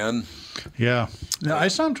emotional man. Yeah. Now, I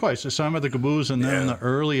saw him twice. I saw him at the Caboose and then in the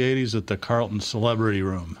early 80s at the Carlton Celebrity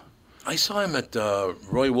Room. I saw him at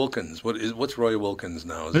Roy Wilkins. What's Roy Wilkins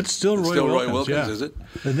now? It's still Roy Wilkins, yeah. Is it?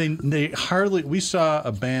 They hardly. We saw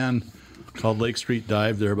a band called Lake Street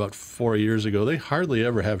Dive there about 4 years ago. They hardly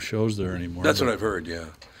ever have shows there anymore. That's what I've heard, yeah.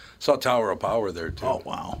 Saw Tower of Power there, too. Oh,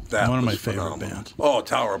 wow. That one of my phenomenal. favorite bands. Oh,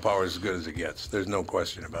 Tower of Power is as good as it gets. There's no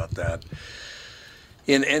question about that.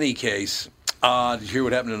 In any case, did you hear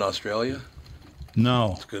what happened in Australia?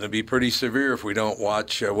 No. It's going to be pretty severe if we don't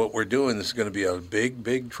watch what we're doing. This is going to be a big,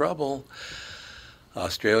 big trouble.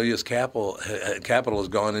 Australia's capital has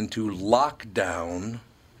gone into lockdown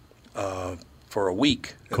for a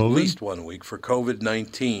week, at least 1 week, for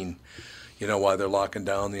COVID-19. You know why they're locking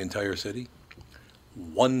down the entire city?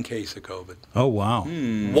 One case of COVID. Oh, wow.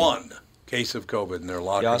 One case of COVID, and they're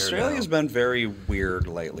locking it down. Australia's been very weird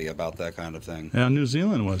lately about that kind of thing. Yeah, New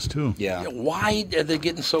Zealand was, too. Yeah. Why are they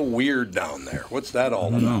getting so weird down there? What's that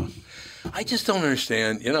all about? I just don't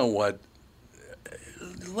understand. You know what?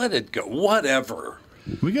 Let it go. Whatever.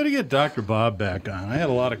 We got to get Dr. Bob back on. I had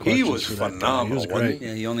a lot of questions. He was phenomenal. He was great.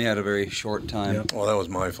 Yeah, he only had a very short time. Yep. Well, that was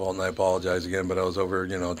my fault, and I apologize again, but I was over,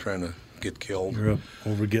 trying to get killed. You're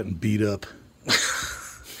over getting beat up.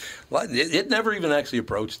 It never even actually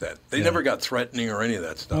approached that. They never got threatening or any of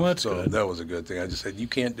that stuff. Well, that's so good. That was a good thing. I just said, you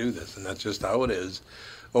can't do this, and that's just how it is.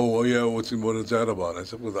 Oh, well, yeah, what is that about? I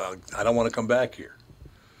said, well, I don't want to come back here.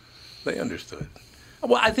 They understood.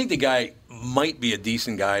 Well, I think the guy might be a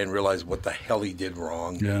decent guy and realize what the hell he did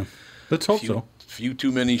wrong. Yeah. Let's hope so. Few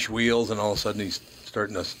too many squeals, and all of a sudden he's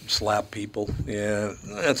starting to slap people. Yeah,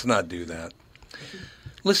 let's not do that.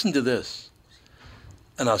 Listen to this.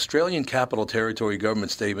 An Australian Capital Territory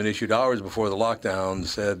government statement issued hours before the lockdown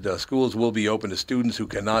said schools will be open to students who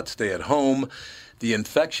cannot stay at home. The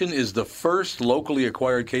infection is the first locally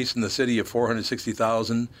acquired case in the city of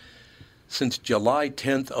 460,000 since July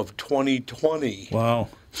 10th of 2020. Wow.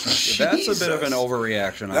 That's a bit of an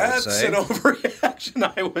overreaction, I would say. That's an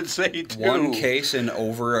overreaction, I would say, too. One case in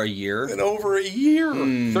over a year? In over a year.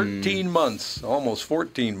 13 months, almost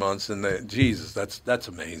 14 months. And Jesus, that's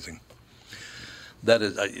amazing. That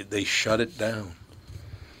is, they shut it down.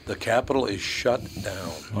 The capital is shut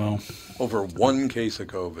down. Wow. Over one case of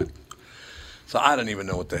COVID. So I don't even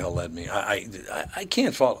know what the hell that means. I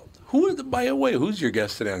can't follow. By the way, who's your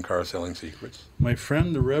guest today on Car Selling Secrets? My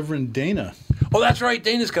friend, the Reverend Dana. Oh, that's right.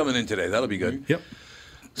 Dana's coming in today. That'll be good. Yep.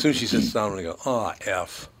 As soon as she sits down, we go,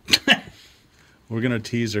 F. We're going to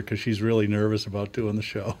tease her because she's really nervous about doing the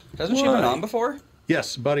show. Hasn't she been on before?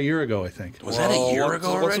 Yes, about a year ago, I think. Was that a year ago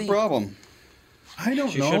already? What's the problem? I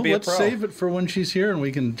don't know. Let's save it for when she's here and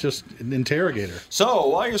we can just interrogate her. So,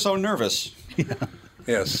 why are you so nervous? Yeah.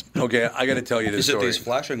 Yes. Okay, I got to tell you this story. Is it these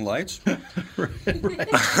flashing lights?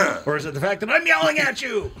 Right. Or is it the fact that I'm yelling at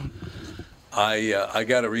you? I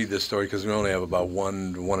got to read this story because we only have about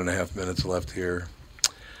 1.5 minutes left here.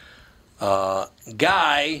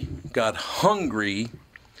 Guy got hungry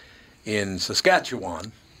in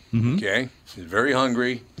Saskatchewan. Mm-hmm. Okay, he's very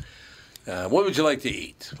hungry. What would you like to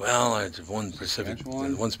eat? Well, it's one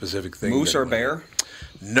specific thing. Moose or bear?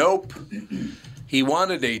 Nope. He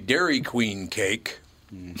wanted a Dairy Queen cake.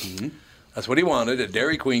 Mm-hmm. That's what he wanted, a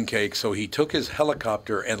Dairy Queen cake. So he took his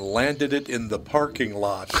helicopter and landed it in the parking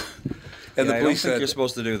lot. And the police said, you're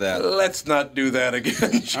supposed to do that. Let's not do that again.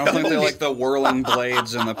 I don't think they like the whirling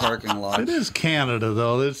blades in the parking lot. It is Canada,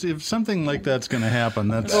 though. If something like that's going to happen,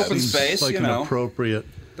 that's open space, like an appropriate.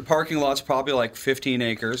 The parking lot's probably like 15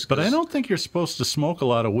 acres. But I don't think you're supposed to smoke a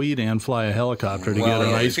lot of weed and fly a helicopter to get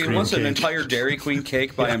an ice cream cake. If he wants an cake. entire Dairy Queen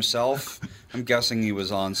cake by himself, I'm guessing he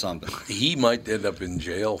was on something. He might end up in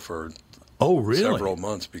jail for really? several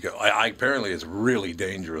months because apparently it's really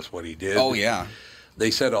dangerous what he did. Oh, yeah. They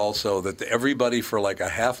said also that everybody for like a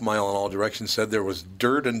half mile in all directions said there was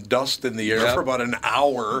dirt and dust in the air for about an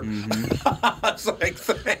hour. Mm-hmm. It's like,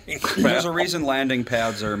 thanks. There's a reason landing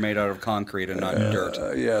pads are made out of concrete and not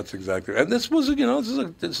dirt. Yeah, that's exactly. And this was,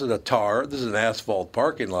 this is an asphalt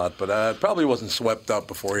parking lot, but it probably wasn't swept up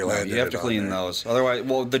before he landed. You have to clean those. Otherwise,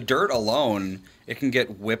 the dirt alone, it can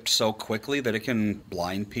get whipped so quickly that it can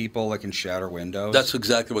blind people. It can shatter windows. That's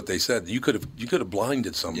exactly what they said. You could have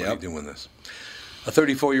blinded somebody doing this. A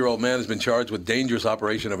 34-year-old man has been charged with dangerous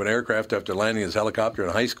operation of an aircraft after landing his helicopter in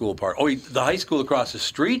a high school park. Oh, the high school across the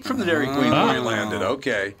street from the Dairy Queen where he landed.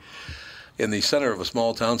 Okay. In the center of a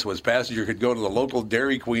small town, so his passenger could go to the local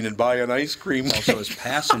Dairy Queen and buy an ice cream. Also, his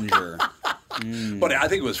passenger. But I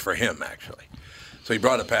think it was for him, actually. So he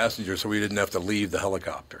brought a passenger so he didn't have to leave the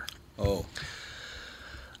helicopter. Oh.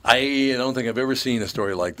 I don't think I've ever seen a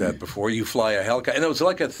story like that before. You fly a helicopter, and it was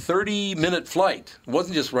like a 30-minute flight. It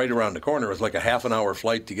wasn't just right around the corner. It was like a half-an-hour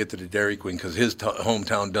flight to get to the Dairy Queen because his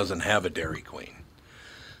hometown doesn't have a Dairy Queen.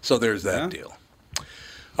 So there's that deal.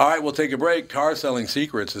 All right, we'll take a break. Car Selling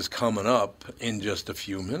Secrets is coming up in just a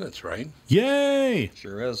few minutes, right? Yay!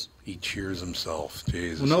 Sure is. He cheers himself.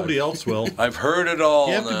 Jesus. Well, nobody else will. I've heard it all.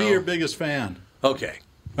 You have now. to be your biggest fan. Okay.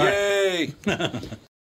 Yay!